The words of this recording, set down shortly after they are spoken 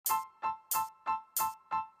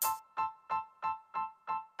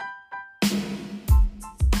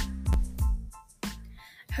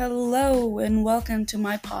Hello and welcome to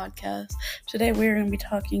my podcast. Today we're going to be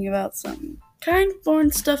talking about some kind of boring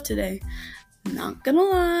stuff today. Not gonna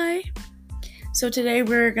lie. So today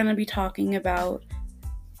we're going to be talking about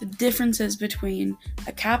the differences between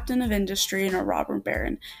a captain of industry and a robber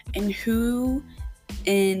baron, and who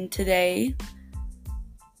in today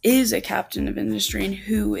is a captain of industry and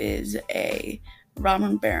who is a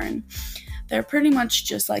robber baron. They're pretty much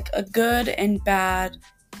just like a good and bad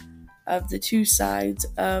of the two sides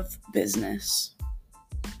of business.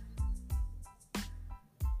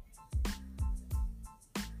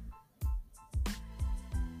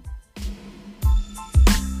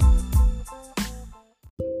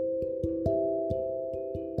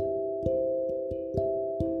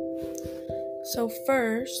 So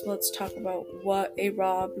first, let's talk about what a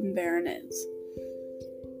robber baron is.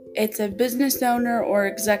 It's a business owner or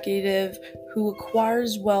executive who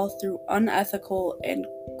acquires wealth through unethical and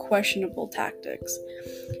questionable tactics.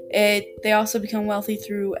 They also become wealthy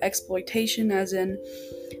through exploitation, as in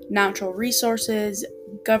natural resources,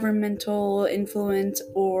 governmental influence,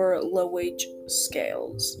 or low-wage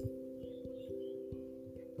scales.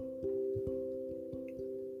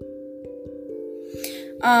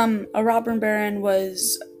 A robber baron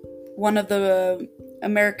was one of the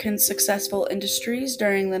American successful industries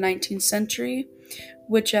during the 19th century,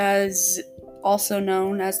 which is also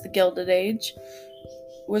known as the Gilded Age,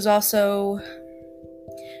 was also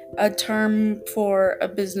a term for a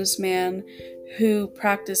businessman who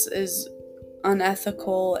practices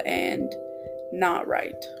unethical and not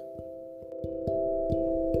right.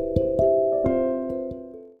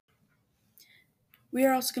 We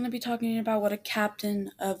are also going to be talking about what a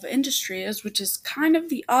captain of industry is, which is kind of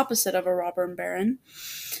the opposite of a robber baron.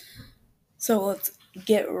 So let's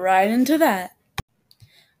get right into that.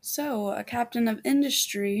 So, a captain of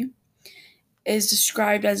industry is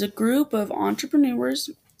described as a group of entrepreneurs,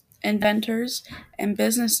 inventors, and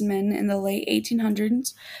businessmen in the late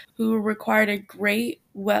 1800s who required a great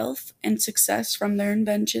wealth and success from their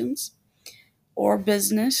inventions or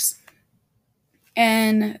business,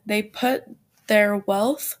 and they put their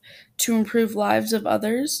wealth to improve lives of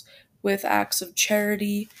others with acts of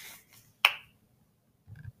charity.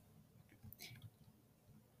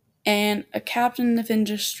 And a captain of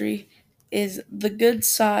industry is the good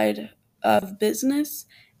side of business,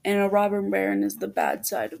 and a robber baron is the bad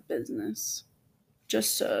side of business.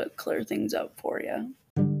 Just to clear things up for you.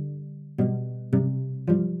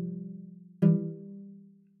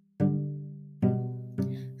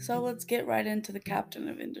 So let's get right into the captain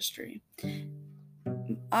of industry.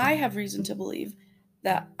 I have reason to believe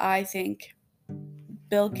that I think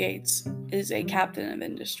Bill Gates is a captain of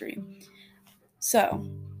industry. So,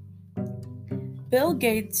 Bill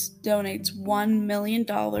Gates donates $1 million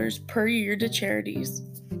per year to charities.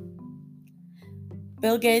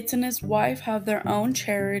 Bill Gates and his wife have their own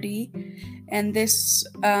charity, and this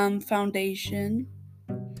foundation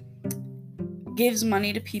gives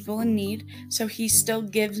money to people in need. So he still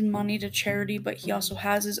gives money to charity, but he also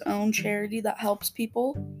has his own charity that helps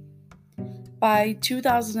people. By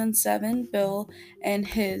 2007, Bill and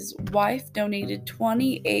his wife donated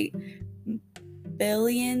 $28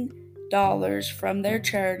 billion from their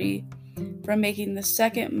charity, from making them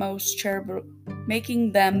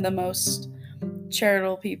the most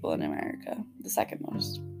charitable people in America, the second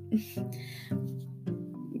most.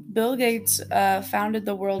 Bill Gates founded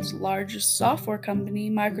the world's largest software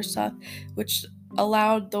company, Microsoft, which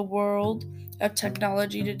allowed the world of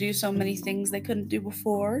technology to do so many things they couldn't do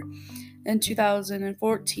before. In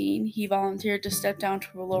 2014, he volunteered to step down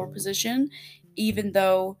to a lower position, even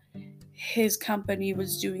though his company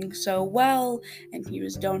was doing so well and he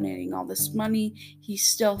was donating all this money. He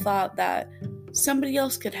still thought that somebody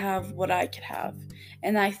else could have what I could have.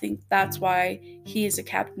 And I think that's why he is a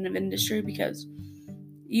captain of industry, because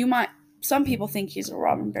some people think he's a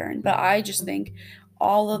robber baron, but I just think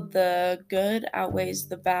all of the good outweighs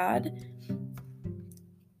the bad.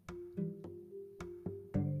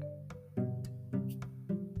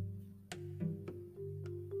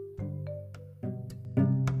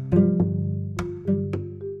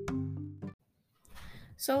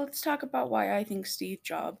 So let's talk about why I think Steve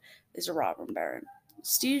Jobs is a robber baron.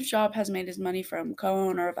 Steve Jobs has made his money from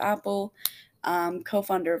co-owner of Apple,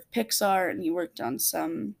 co-founder of Pixar, and he worked on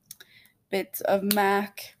some bits of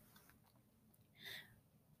Mac.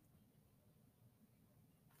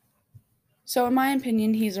 So in my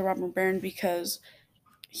opinion, he's a robber baron because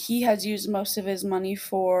he has used most of his money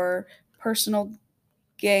for personal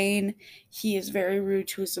gain. He is very rude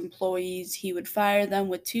to his employees. He would fire them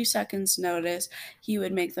with 2 seconds notice. He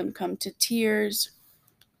would make them come to tears.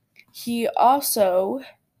 He also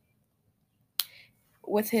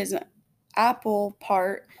with his Apple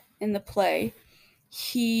part in the play,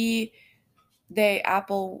 he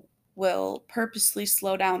Apple will purposely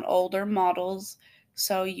slow down older models,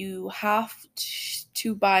 so you have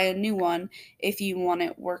to buy a new one if you want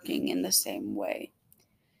it working in the same way.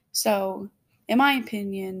 So, in my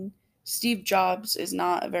opinion, Steve Jobs is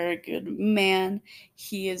not a very good man.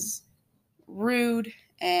 He is rude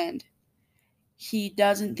and he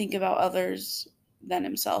doesn't think about others than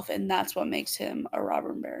himself, and that's what makes him a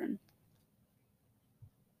robber baron.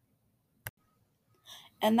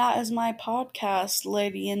 And that is my podcast,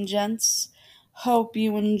 lady and gents. Hope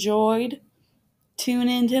you enjoyed. Tune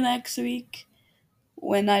in to next week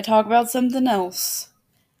when I talk about something else.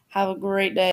 Have a great day.